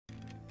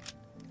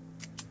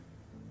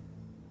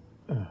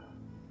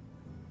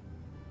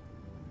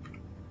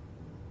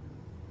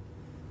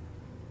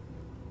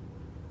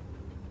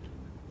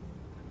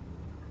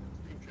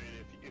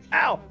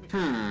Ow!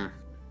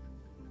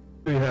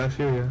 We have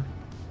here, yeah.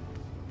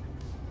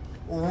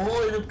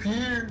 Oh, it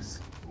appears.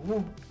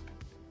 Ooh.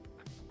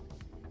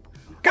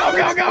 Go,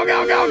 go, go,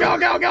 go, go, go,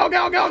 go, go,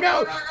 go, go,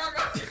 go!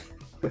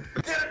 Get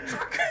a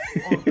truck!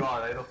 Oh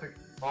god, I don't think.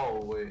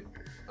 Oh, wait.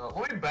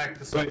 Let me back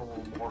this up a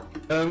little more.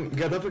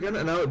 Get up again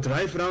and now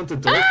drive around the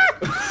door.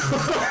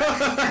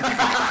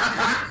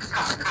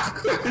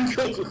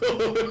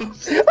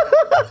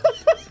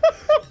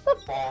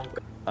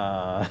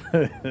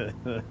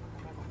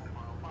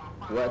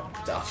 What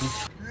the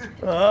f?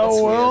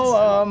 Oh,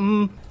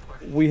 well,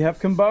 we have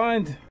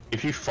combined.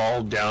 If you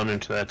fall down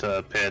into that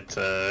pit,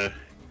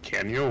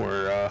 can you,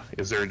 or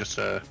is there just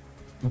a...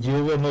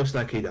 You will most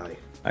likely die.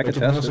 I but can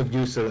you can test also it.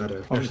 use the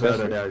ladder. I'll There's a test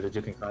ladder it. there that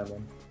you can climb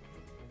on.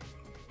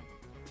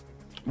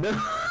 No!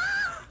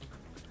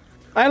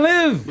 I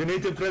live! You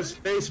need to press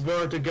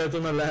spacebar to get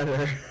on a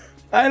ladder.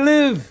 I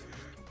live!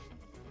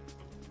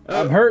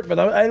 I'm hurt, but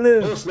I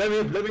live. Boss, let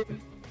me...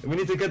 We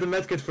need to get the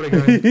medkit for the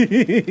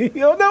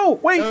guy. Oh no!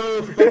 Wait!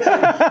 No, for fuck's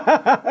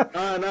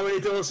sake. Now we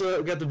need to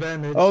also get the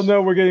bandage. Oh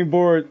no, we're getting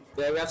bored.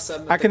 Yeah, we have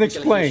some I can technical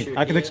explain. issue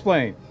I can here.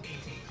 explain.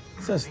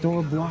 It says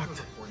door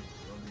blocked.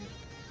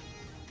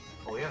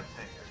 Oh, yeah,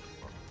 tank.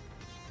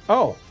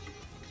 Oh.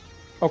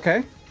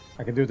 Okay.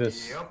 I can do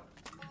this. Yep.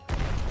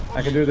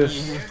 I can do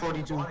this.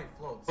 42.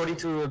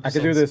 42. I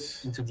can do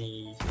this. Into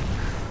the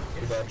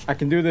I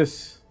can do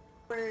this.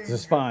 This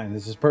is fine.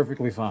 This is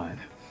perfectly fine.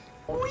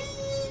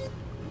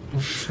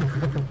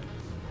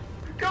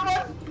 Come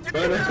on! Get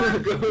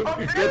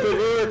the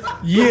wood!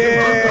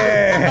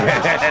 Yeah!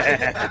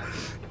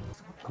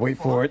 Wait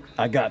for it.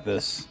 I got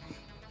this.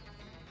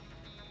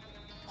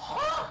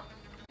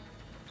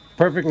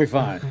 Perfectly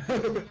fine.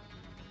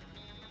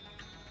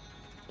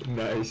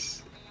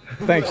 Nice.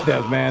 Thanks,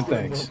 Dev, man.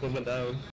 Thanks. Up and down.